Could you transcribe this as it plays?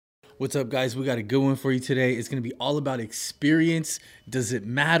What's up, guys? We got a good one for you today. It's going to be all about experience. Does it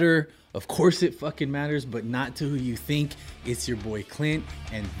matter? Of course it fucking matters, but not to who you think. It's your boy Clint,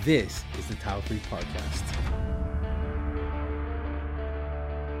 and this is the Tile Free Podcast.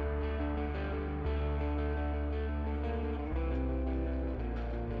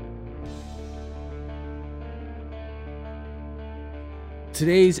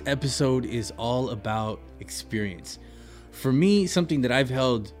 Today's episode is all about experience. For me, something that I've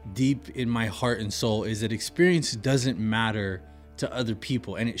held deep in my heart and soul is that experience doesn't matter to other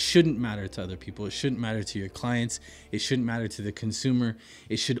people, and it shouldn't matter to other people. It shouldn't matter to your clients. It shouldn't matter to the consumer.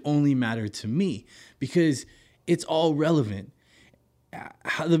 It should only matter to me because it's all relevant.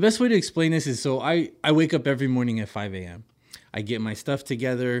 The best way to explain this is, I wake up every morning at 5 a.m. I get my stuff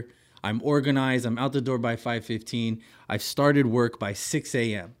together. I'm organized. I'm out the door by 5:15. I've started work by 6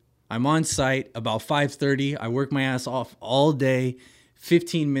 a.m. I'm on site about 5:30. I work my ass off all day.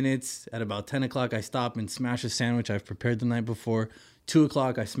 15 minutes at about 10 o'clock, I stop and smash a sandwich I've prepared the night before. 2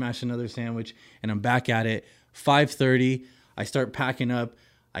 o'clock, I smash another sandwich, and I'm back at it. 5:30, I start packing up.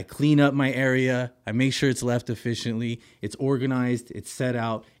 I clean up my area. I make sure it's left efficiently. It's organized. It's set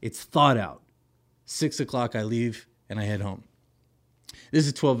out. It's thought out. 6 o'clock, I leave, and I head home. This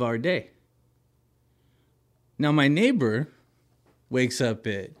is a 12-hour day. Now, my neighbor wakes up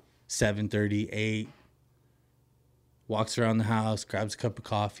at 7:30, 8, walks around the house, grabs a cup of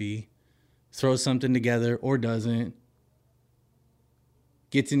coffee, throws something together or doesn't,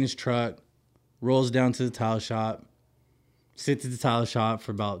 gets in his truck, rolls down to the tile shop, sits at the tile shop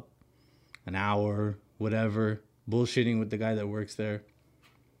for about an hour, whatever, bullshitting with the guy that works there.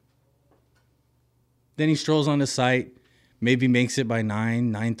 Then he strolls on the site, maybe makes it by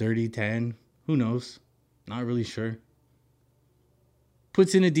 9, 9:30, 10, who knows, not really sure.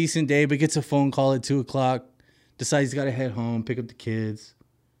 Puts in a decent day, but gets a phone call at 2 o'clock. Decides he's got to head home, pick up the kids.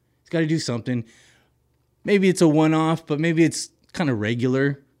 He's got to do something. Maybe it's a one-off, but maybe it's kind of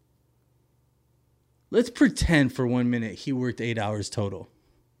regular. Let's pretend for 1 minute he worked 8 hours total.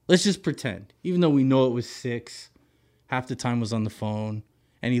 Let's just pretend. Even though we know it was 6, half the time was on the phone,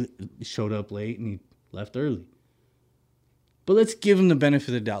 and he showed up late and he left early. But let's give him the benefit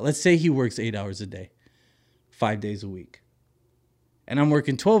of the doubt. Let's say he works 8 hours a day, 5 days a week. And I'm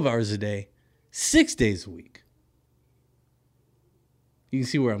working 12 hours a day, 6 days a week. You can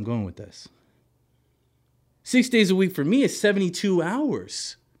see where I'm going with this. 6 days a week for me is 72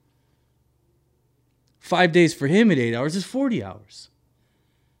 hours. 5 days for him at 8 hours is 40 hours.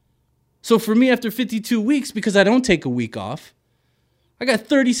 So for me, after 52 weeks, because I don't take a week off, I got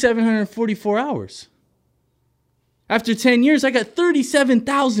 3,744 hours. After 10 years, I got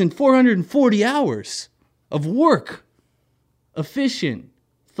 37,440 hours of work. Efficient,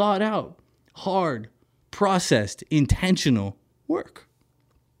 thought out, hard, processed, intentional work.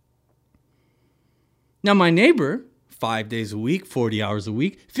 Now, my neighbor, 5 days a week, 40 hours a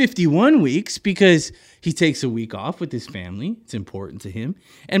week, 51 weeks, because he takes a week off with his family. It's important to him.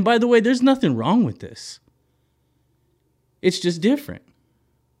 And by the way, there's nothing wrong with this. It's just different.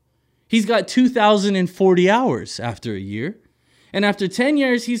 He's got 2,040 hours after a year. And after 10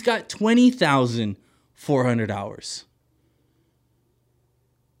 years, he's got 20,400 hours.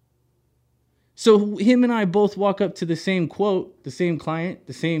 So him and I both walk up to the same quote, the same client,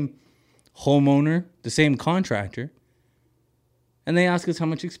 the same homeowner, the same contractor, and they ask us how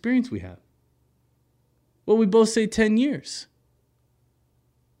much experience we have. Well, we both say 10 years.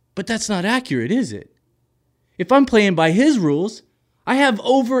 But that's not accurate, is it? If I'm playing by his rules, I have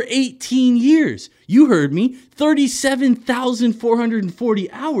over 18 years. You heard me.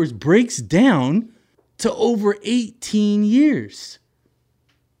 37,440 hours breaks down to over 18 years.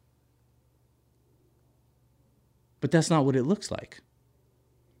 But that's not what it looks like.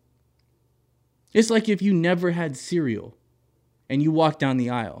 It's like if you never had cereal and you walk down the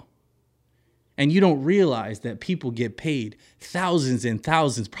aisle and you don't realize that people get paid thousands and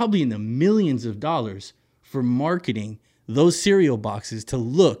thousands, probably in the millions of dollars for marketing those cereal boxes to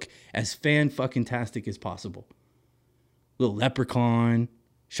look as fan-fucking-tastic as possible. Little leprechaun,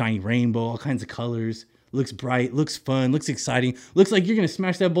 shiny rainbow, all kinds of colors. Looks bright, looks fun, looks exciting. Looks like you're going to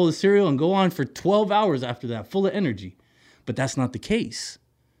smash that bowl of cereal and go on for 12 hours after that, full of energy. But that's not the case.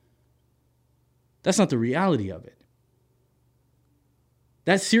 That's not the reality of it.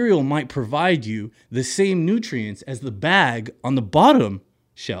 That cereal might provide you the same nutrients as the bag on the bottom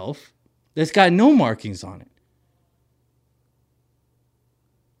shelf that's got no markings on it.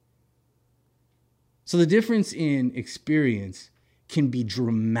 So the difference in experience can be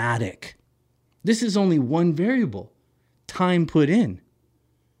dramatic. This is only one variable, time put in.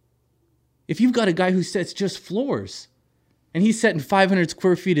 If you've got a guy who sets just floors, And he's setting 500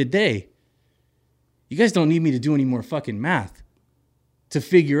 square feet a day. You guys don't need me to do any more fucking math to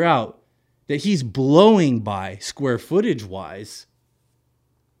figure out that he's blowing by, square footage wise,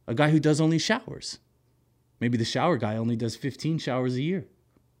 a guy who does only showers. Maybe the shower guy only does 15 showers a year.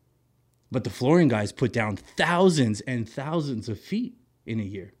 But the flooring guys put down thousands and thousands of feet in a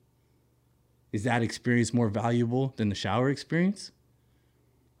year. Is that experience more valuable than the shower experience?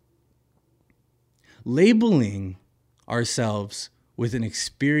 Labeling ourselves with an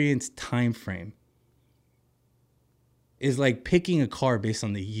experience time frame is like picking a car based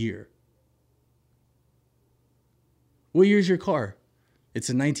on the year. What year's your car? It's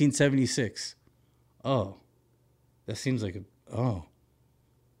a 1976. Oh, that seems like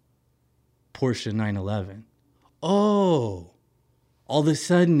Porsche 911. Oh, all of a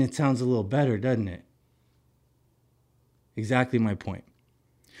sudden it sounds a little better, doesn't it? Exactly my point.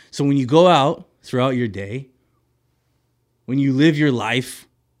 So when you go out throughout your day, when you live your life,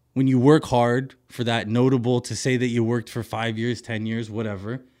 when you work hard for that notable to say that you worked for 5 years, 10 years,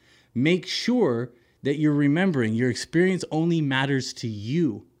 whatever, make sure that you're remembering your experience only matters to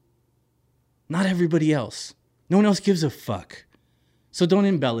you, not everybody else. No one else gives a fuck. So don't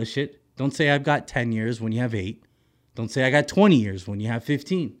embellish it. Don't say I've got 10 years when you have 8. Don't say I got 20 years when you have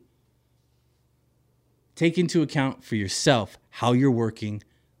 15. Take into account for yourself how you're working,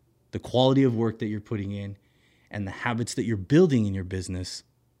 the quality of work that you're putting in, and the habits that you're building in your business.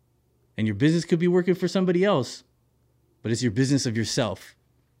 And your business could be working for somebody else, but it's your business of yourself.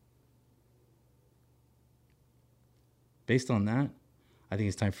 Based on that, I think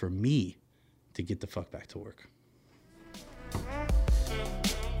it's time for me to get the fuck back to work.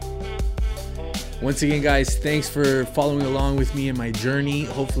 Once again, guys, thanks for following along with me in my journey.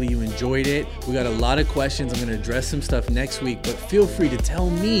 Hopefully you enjoyed it. We got a lot of questions. I'm going to address some stuff next week, but feel free to tell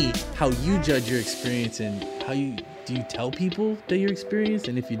me how you judge your experience and do you tell people that you're experienced?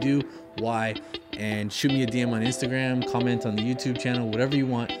 And if you do, why? And shoot me a DM on Instagram, comment on the YouTube channel, whatever you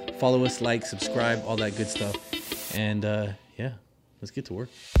want. Follow us, like, subscribe, all that good stuff. And yeah, let's get to work.